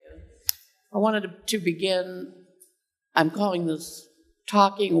I wanted to begin, I'm calling this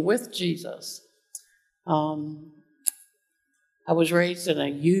Talking with Jesus. I was raised in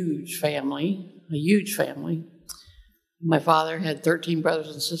a huge family. My father had 13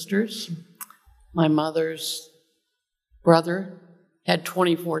 brothers and sisters. My mother's brother had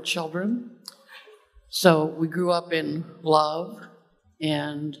 24 children. So we grew up in love,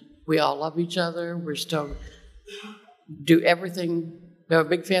 and we all love each other. We still do everything. We have a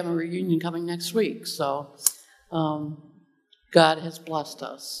big family reunion coming next week, so God has blessed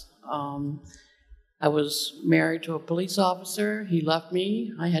us. I was married to a police officer. He left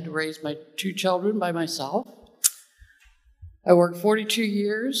me. I had to raise my 2 children by myself. I worked 42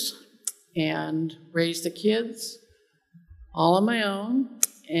 years and raised the kids all on my own,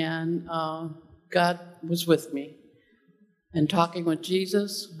 and God was with me. And talking with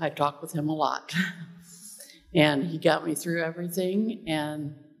Jesus, I talked with him a lot. And he got me through everything.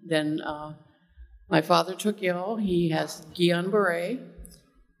 And then my father took ill. He has Guillain-Barré,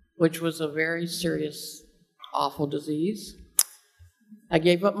 which was a very serious, awful disease. I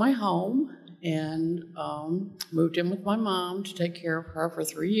gave up my home and moved in with my mom to take care of her for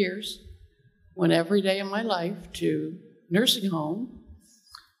 3 years. Went every day of my life to nursing home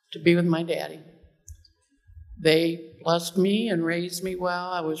to be with my daddy. They blessed me and raised me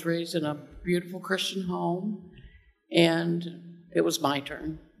well. I was raised in a beautiful Christian home, and it was my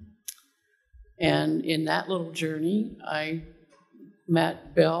turn. And in that little journey, I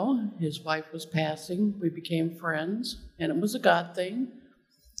met Bill. His wife was passing. We became friends, and it was a God thing.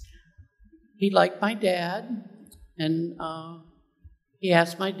 He liked my dad, and he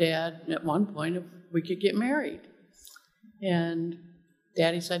asked my dad at one point if we could get married. And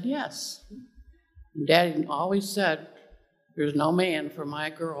Daddy said yes. And Daddy always said, there's no man for my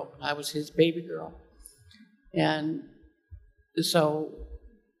girl. I was his baby girl. And so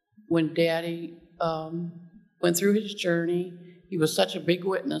when Daddy went through his journey, he was such a big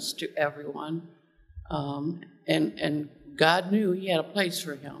witness to everyone. And God knew he had a place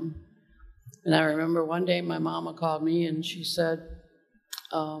for him. And I remember one day my mama called me and she said,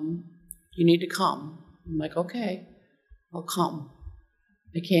 you need to come. I'm like, okay, I'll come.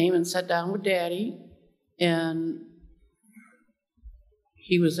 I came and sat down with Daddy, and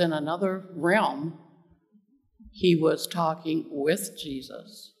he was in another realm. He was talking with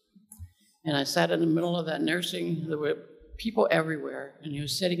Jesus. And I sat in the middle of that nursing, there were people everywhere, and he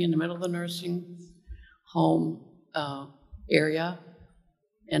was sitting in the middle of the nursing home area.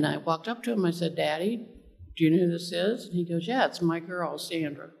 And I walked up to him, I said, Daddy, do you know who this is? And he goes, yeah, it's my girl,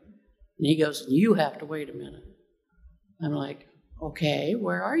 Sandra. And he goes, you have to wait a minute. I'm like, okay,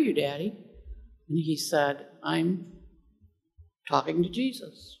 where are you, Daddy? And he said, I'm talking to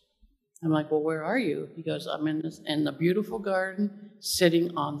Jesus. I'm like, well, where are you? He goes, I'm in the beautiful garden,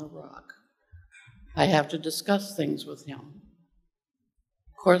 sitting on the rock. I have to discuss things with him.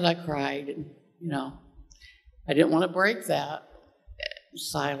 Of course, I cried, and, I didn't want to break that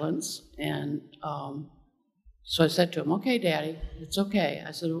silence. And so I said to him, okay, Daddy, it's okay.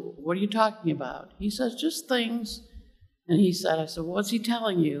 I said, what are you talking about? He says, just things. And I said, well, what's he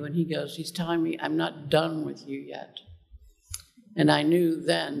telling you? And he goes, he's telling me I'm not done with you yet. And I knew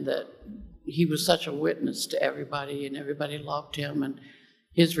then that he was such a witness to everybody, and everybody loved him, and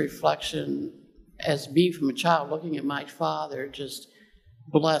his reflection as me from a child looking at my father, just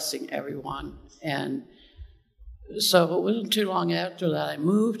blessing everyone. And so it wasn't too long after that I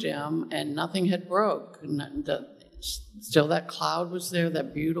moved him, and nothing had broke. And still that cloud was there,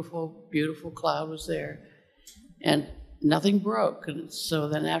 that beautiful, beautiful cloud was there. And nothing broke. And so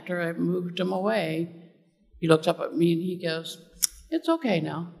then after I moved him away, he looked up at me and he goes, it's okay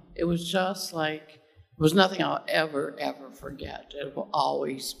now. It was just like, it was nothing I'll ever, ever forget. It will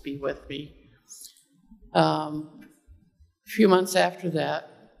always be with me. A few months after that,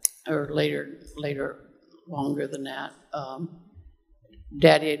 or later, longer than that,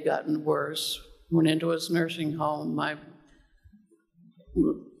 Daddy had gotten worse, went into his nursing home. I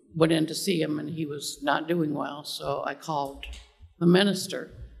went in to see him, and he was not doing well, so I called the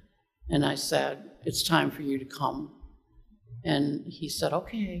minister, and I said, it's time for you to come. And he said,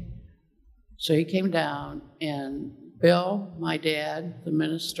 okay. So he came down, and Bill, my dad, the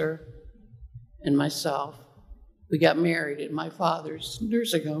minister, and myself, we got married in my father's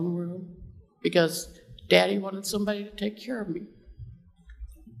nursing home room because Daddy wanted somebody to take care of me.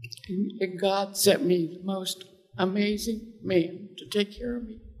 And God sent me the most amazing man to take care of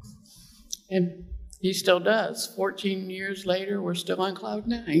me. And he still does. 14 years later, we're still on cloud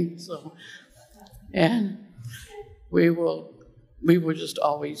 9. So, and we will just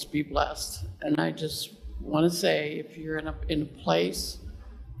always be blessed. And I just want to say, if you're in a place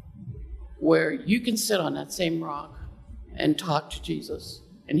where you can sit on that same rock and talk to Jesus,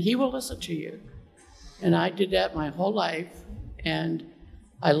 and he will listen to you. And I did that my whole life, and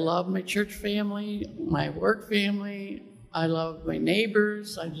I love my church family, my work family. I love my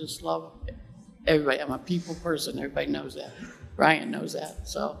neighbors. I just love everybody. I'm a people person. Everybody knows that. Brian knows that.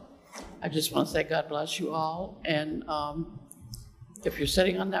 So I just want to say God bless you all. And if you're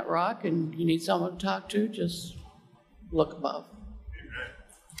sitting on that rock and you need someone to talk to, just look above.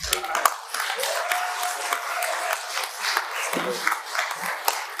 Amen.